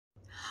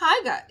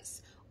Hi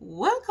guys,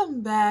 welcome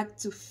back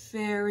to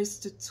Fairies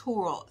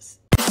Tutorials.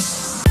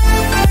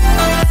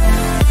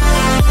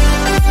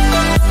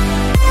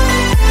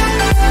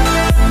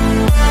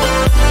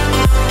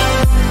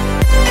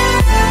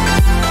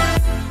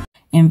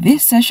 In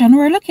this session,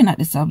 we're looking at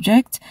the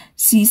subject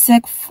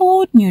CSEC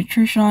Food,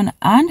 Nutrition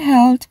and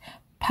Health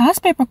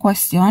past paper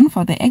question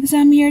for the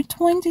exam year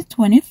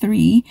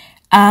 2023,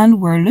 and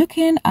we're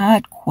looking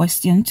at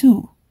question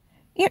 2.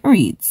 It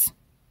reads,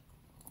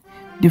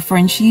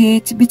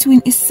 differentiate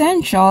between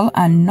essential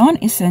and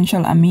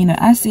non-essential amino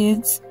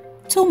acids,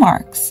 2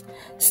 marks.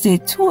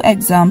 State 2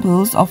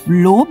 examples of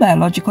low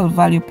biological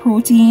value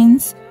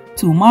proteins,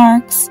 2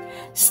 marks.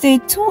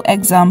 State 2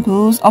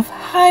 examples of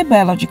high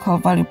biological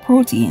value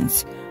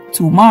proteins,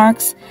 2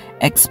 marks.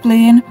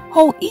 Explain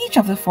how each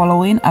of the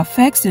following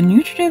affects the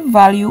nutritive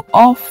value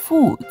of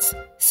foods,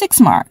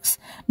 6 marks.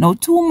 Now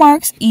 2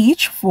 marks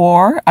each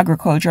for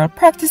agricultural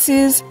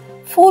practices,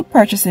 food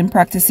purchasing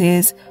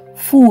practices,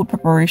 food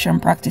preparation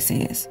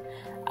practices.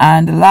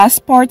 And the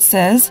last part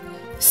says,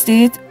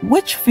 state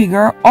which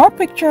figure or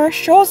picture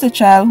shows the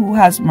child who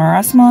has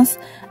marasmus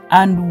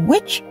and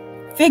which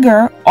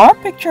figure or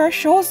picture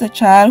shows the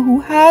child who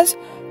has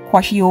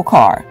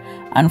kwashiorkor.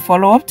 And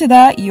follow up to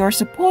that, you're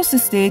supposed to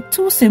state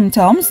 2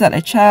 symptoms that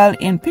a child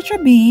in picture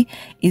B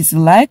is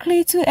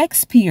likely to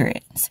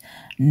experience.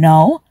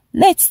 Now,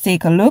 let's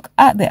take a look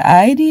at the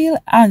ideal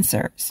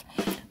answers.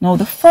 Now,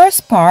 the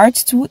first part,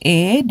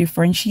 2A,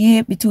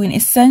 differentiate between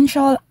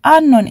essential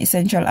and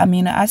non-essential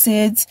amino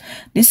acids.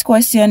 This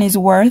question is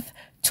worth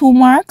 2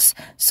 marks.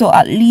 So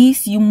at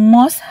least you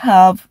must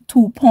have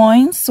 2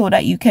 points so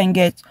that you can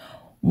get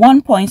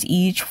 1 point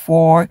each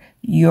for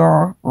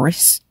your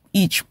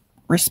each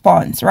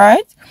response,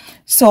 right?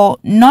 So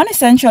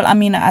non-essential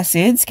amino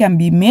acids can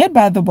be made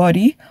by the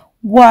body,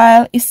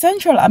 while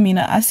essential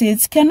amino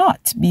acids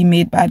cannot be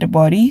made by the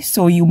body.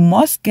 So you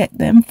must get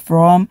them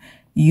from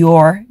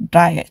your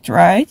diet,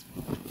 right?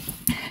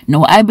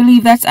 Now, I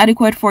believe that's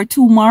adequate for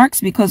 2 marks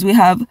because we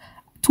have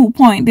 2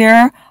 points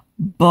there.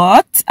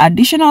 But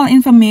additional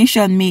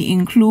information may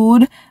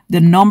include the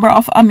number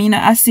of amino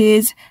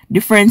acids.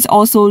 Difference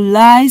also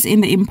lies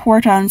in the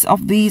importance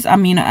of these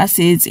amino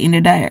acids in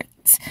the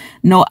diet.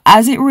 Now,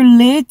 as it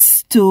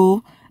relates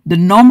to the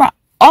number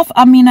of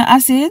amino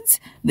acids,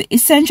 the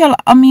essential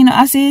amino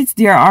acids,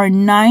 there are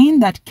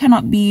 9 that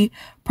cannot be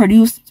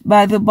produced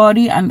by the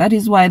body, and that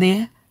is why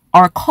they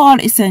are called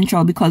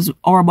essential, because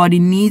our body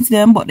needs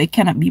them, but they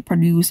cannot be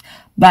produced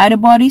by the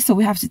body, so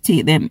we have to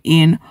take them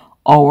in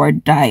our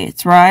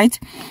diet, right?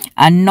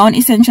 And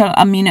non-essential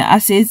amino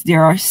acids,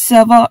 there are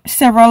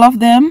several of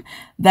them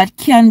that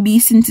can be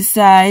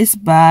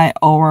synthesized by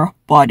our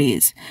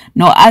bodies.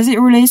 Now, as it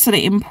relates to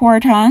the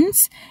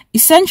importance,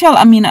 essential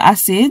amino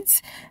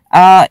acids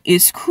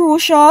is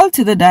crucial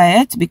to the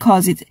diet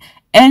because it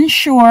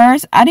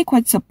ensures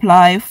adequate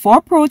supply for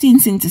protein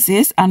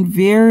synthesis and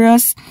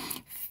various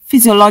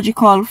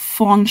physiological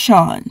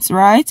functions,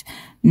 right?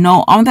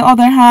 Now, on the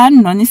other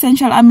hand,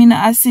 non-essential amino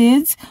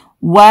acids,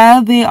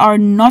 while they are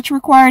not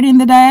required in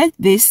the diet,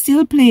 they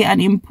still play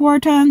an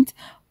important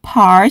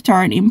part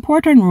or an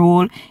important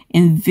role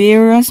in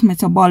various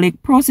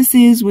metabolic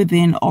processes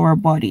within our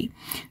body.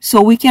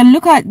 So we can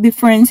look at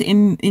difference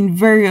in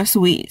various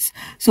ways.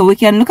 So we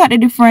can look at the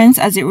difference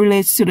as it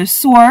relates to the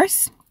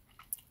source.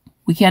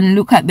 We can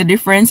look at the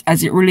difference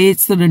as it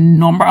relates to the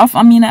number of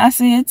amino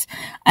acids.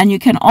 And you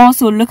can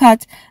also look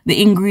at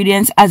the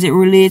ingredients as it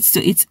relates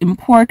to its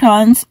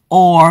importance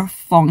or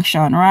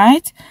function,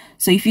 right?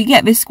 So if you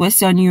get this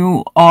question,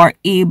 you are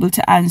able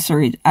to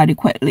answer it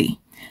adequately.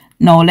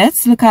 Now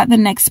let's look at the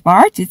next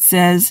part. It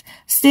says,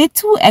 state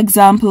 2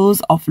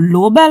 examples of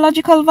low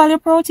biological value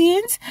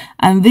proteins.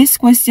 And this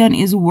question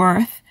is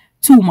worth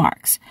 2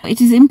 marks. It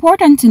is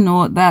important to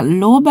note that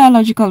low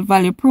biological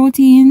value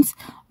proteins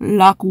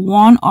lack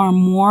 1 or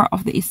more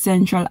of the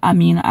essential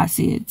amino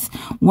acids.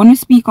 When we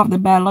speak of the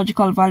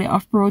biological value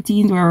of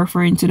proteins, we're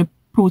referring to the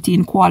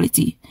protein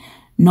quality.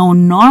 Now,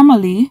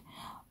 normally,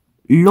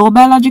 low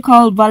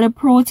biological value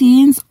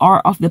proteins are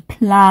of the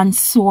plant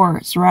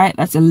source, right?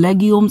 That's the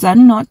legumes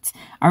and nuts.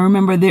 And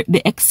remember,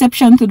 the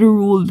exception to the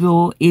rule,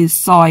 though, is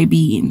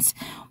soybeans.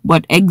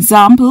 But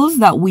examples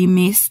that we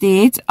may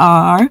state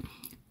are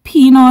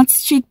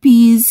peanuts,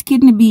 chickpeas,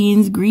 kidney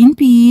beans, green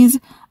peas,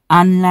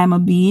 and lima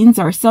beans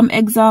are some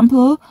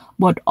example.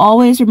 But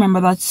always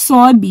remember that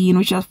soybean,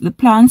 which is the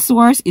plant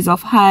source, is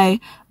of high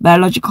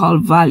biological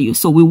value.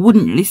 So we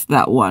wouldn't list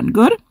that one.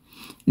 Good?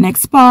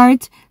 Next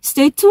part,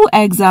 state 2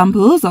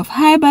 examples of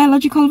high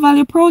biological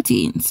value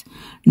proteins.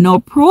 Now,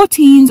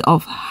 proteins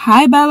of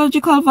high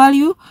biological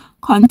value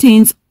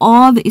contains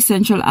all the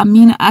essential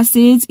amino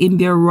acids in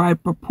their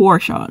right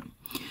proportion.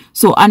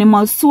 So,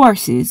 animal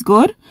sources,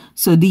 good?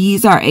 So,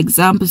 these are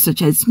examples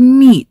such as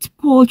meat,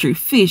 poultry,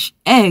 fish,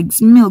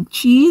 eggs, milk,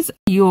 cheese,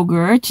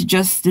 yogurt,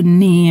 just to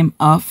name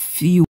a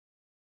few.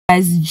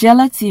 As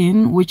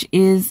gelatin, which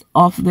is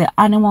of the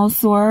animal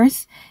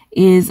source,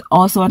 is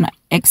also an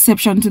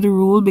exception to the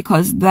rule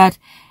because that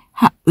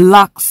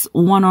lacks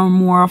one or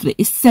more of the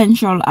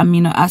essential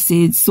amino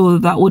acids, so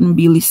that wouldn't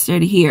be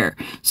listed here.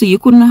 So you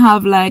couldn't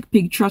have like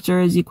pig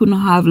trotters, you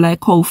couldn't have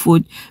like cow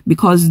foot,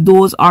 because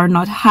those are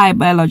not high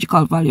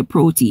biological value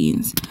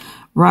proteins,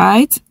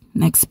 right?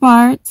 Next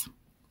part.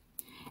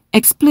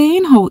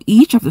 Explain how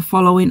each of the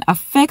following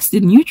affects the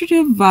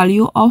nutritive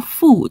value of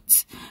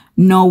foods.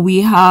 Now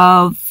we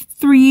have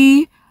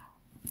 3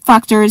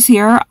 factors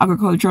here: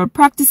 agricultural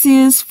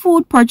practices,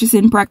 food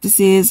purchasing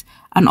practices,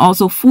 and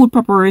also food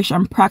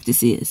preparation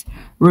practices.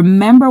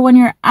 Remember, when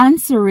you're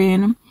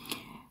answering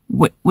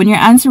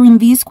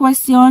these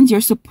questions,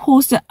 you're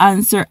supposed to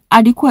answer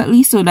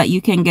adequately so that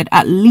you can get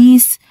at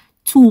least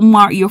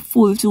your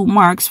full 2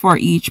 marks for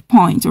each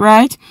point,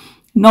 right?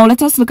 Now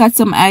let us look at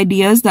some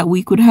ideas that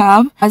we could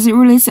have as it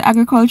relates to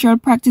agricultural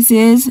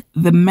practices.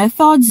 The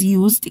methods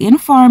used in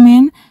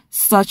farming,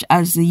 such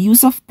as the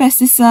use of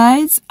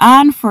pesticides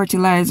and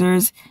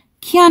fertilizers,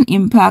 can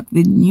impact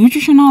the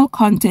nutritional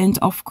content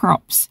of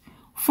crops.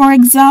 For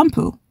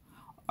example,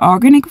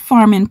 organic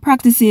farming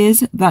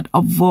practices that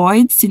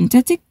avoid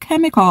synthetic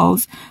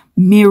chemicals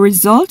may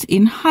result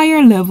in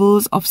higher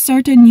levels of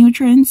certain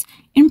nutrients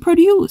in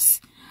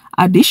produce.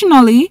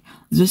 Additionally,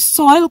 the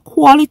soil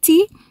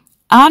quality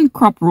and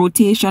crop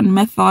rotation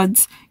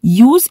methods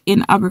used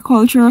in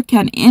agriculture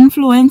can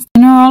influence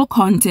mineral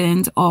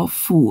content of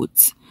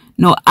foods.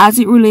 Now, as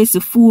it relates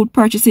to food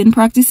purchasing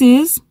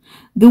practices,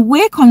 the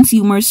way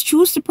consumers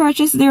choose to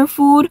purchase their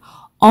food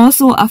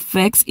also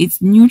affects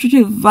its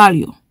nutritive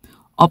value.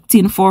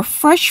 Opting for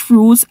fresh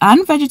fruits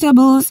and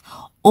vegetables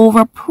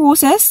over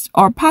processed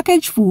or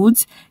packaged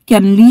foods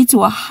can lead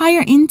to a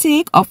higher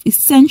intake of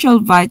essential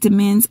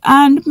vitamins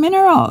and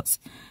minerals.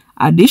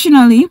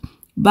 Additionally,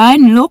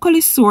 buying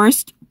locally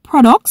sourced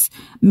products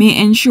may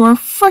ensure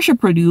fresher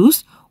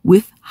produce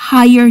with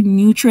higher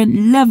nutrient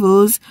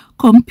levels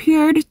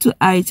compared to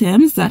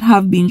items that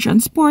have been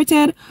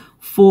transported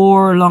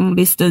for long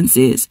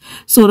distances.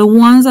 So the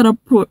ones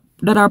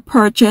that are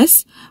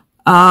purchased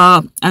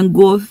and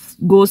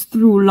goes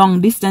through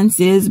long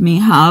distances may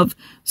have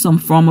some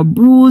form of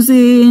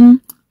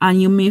bruising,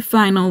 and you may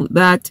find out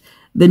that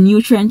the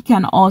nutrient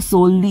can also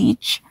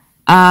leach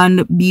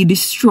and be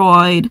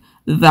destroyed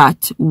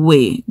that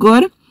way.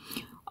 Good.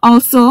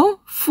 Also,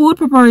 food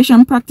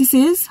preparation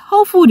practices.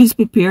 How food is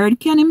prepared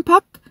can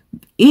impact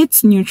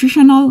its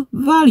nutritional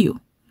value.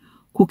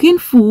 Cooking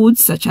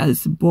foods such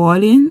as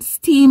boiling,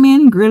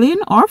 steaming, grilling,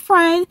 or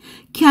frying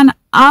can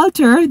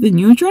alter the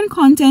nutrient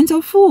content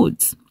of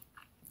foods.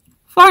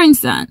 For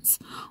instance,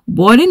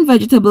 boiling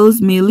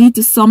vegetables may lead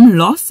to some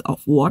loss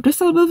of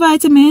water-soluble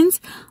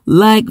vitamins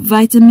like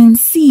vitamin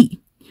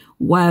C,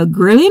 while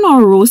grilling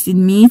or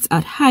roasting meats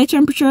at high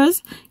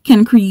temperatures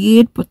can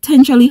create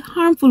potentially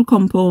harmful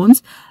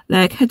compounds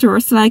like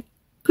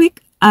heterocyclic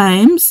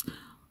amines.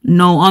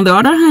 Now, on the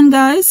other hand,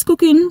 guys,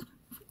 cooking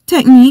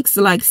techniques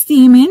like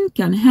steaming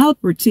can help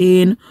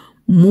retain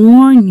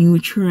more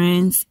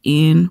nutrients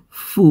in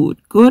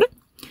food. Good.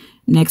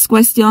 Next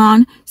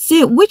question.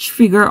 Say which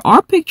figure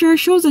or picture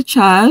shows a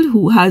child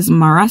who has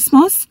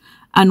marasmus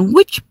and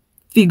which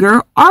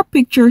figure or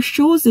picture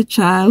shows a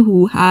child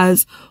who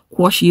has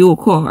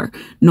kwashiorkor.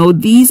 Now,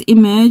 these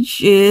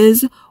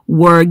images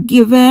were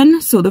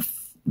given. So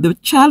the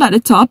child at the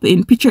top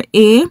in picture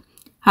A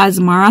has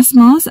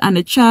marasmus and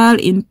the child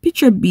in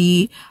picture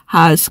B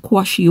has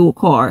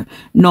kwashiorkor.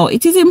 Now,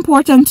 it is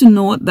important to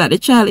note that the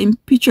child in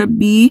picture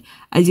B,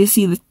 as you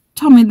see the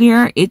tummy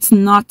there, it's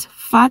not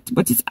fat,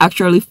 but it's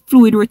actually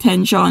fluid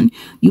retention.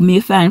 You may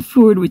find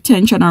fluid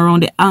retention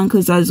around the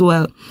ankles as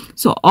well.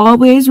 So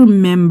always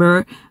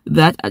remember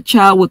that a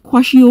child with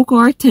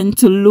kwashiorkor tend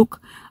to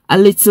look a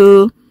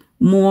little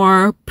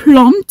more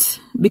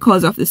plumped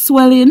because of the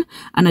swelling,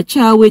 and a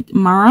child with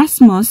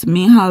marasmus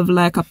may have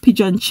like a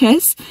pigeon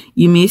chest.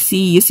 You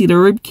see the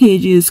rib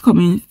cages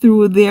coming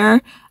through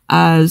there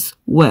as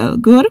well.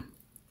 Good.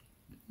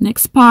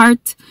 Next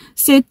part.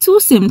 Say 2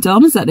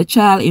 symptoms that the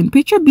child in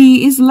picture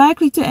B is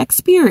likely to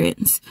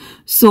experience.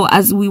 So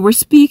as we were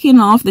speaking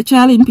of, the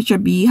child in picture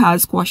B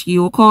has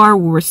kwashiorkor.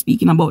 We were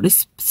speaking about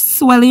the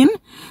swelling.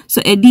 So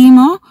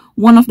edema,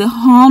 one of the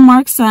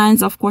hallmark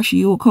signs of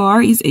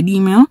kwashiorkor is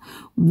edema,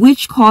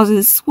 which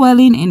causes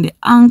swelling in the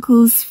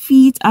ankles,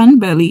 feet, and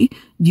belly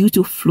due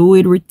to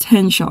fluid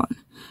retention.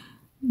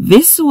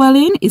 This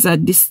swelling is a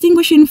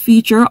distinguishing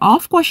feature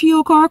of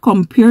kwashiorkor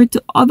compared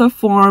to other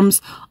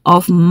forms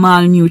of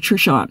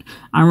malnutrition.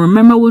 And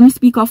remember, when we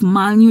speak of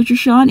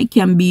malnutrition, it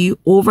can be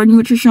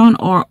overnutrition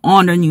or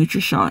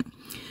undernutrition.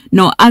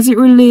 Now, as it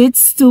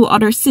relates to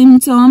other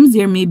symptoms,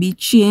 there may be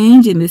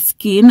change in the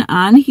skin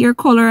and hair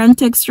color and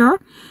texture.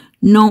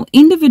 Now,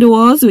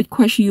 individuals with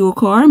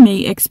kwashiorkor may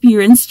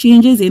experience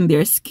changes in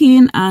their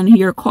skin and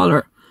hair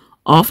color,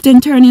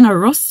 often turning a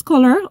rust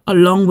color,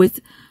 along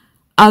with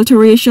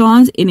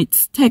alterations in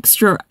its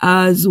texture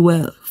as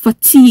well.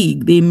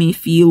 Fatigue, they may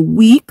feel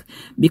weak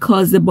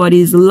because the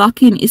body is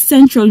lacking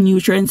essential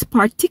nutrients,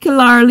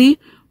 particularly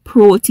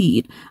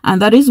protein.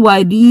 And that is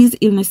why these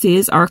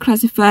illnesses are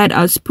classified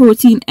as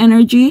protein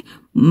energy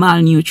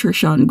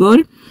malnutrition.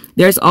 Good.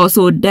 There's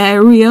also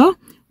diarrhea,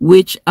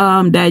 which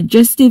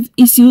digestive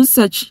issues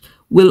such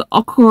will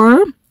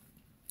occur,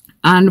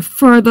 and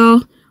further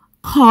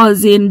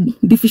causing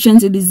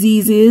deficiency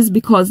diseases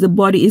because the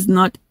body is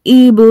not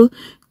able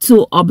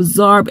to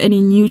absorb any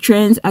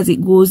nutrients. As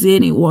it goes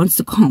in, it wants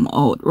to come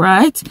out,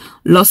 right?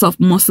 Loss of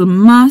muscle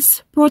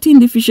mass. Protein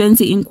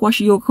deficiency in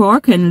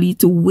kwashiorkor can lead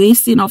to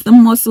wasting of the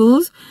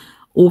muscles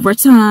over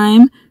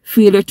time,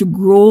 failure to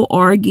grow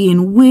or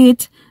gain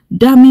weight,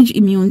 damaged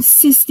immune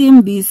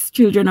system. These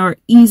children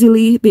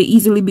easily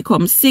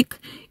become sick.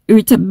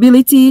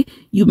 Irritability.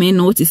 You may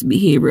notice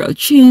behavioral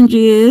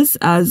changes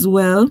as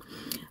well.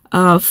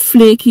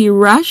 Flaky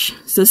rash.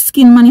 So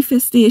skin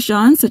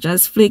manifestations such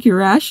as flaky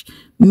rash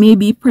may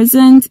be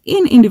present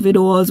in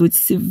individuals with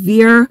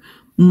severe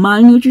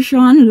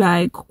malnutrition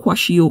like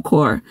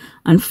kwashiorkor.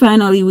 And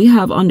finally, we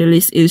have on the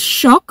list is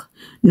shock.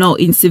 Now,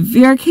 in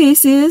severe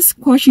cases,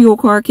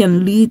 kwashiorkor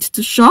can lead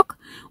to shock,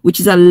 which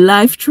is a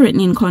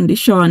life-threatening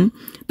condition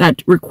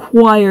that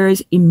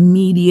requires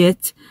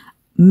immediate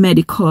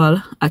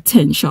medical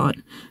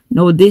attention.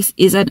 Now, this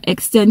is an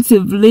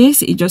extensive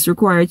list. It just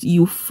requires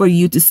for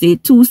you to say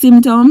 2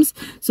 symptoms.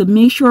 So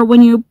make sure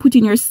when you put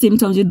in your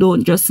symptoms, you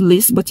don't just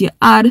list, but you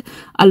add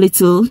a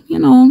little,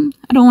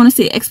 I don't want to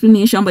say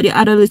explanation, but you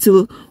add a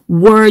little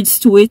words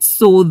to it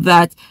so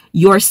that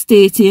you're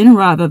stating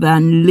rather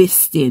than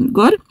listing.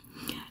 Good?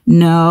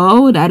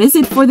 Now, that is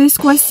it for this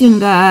question,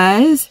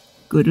 guys.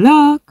 Good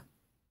luck.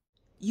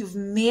 You've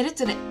made it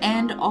to the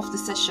end of the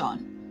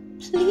session.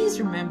 Please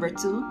remember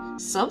to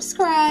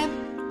subscribe,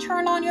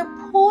 turn on your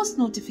post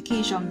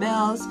notification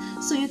bells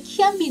so you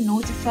can be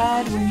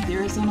notified when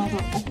there is another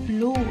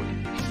upload.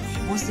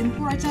 Most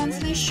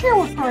importantly, share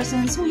with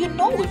persons who you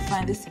know will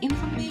find this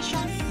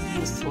information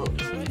useful.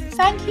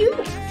 Thank you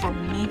for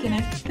making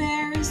a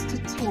Ferris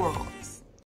tutorial.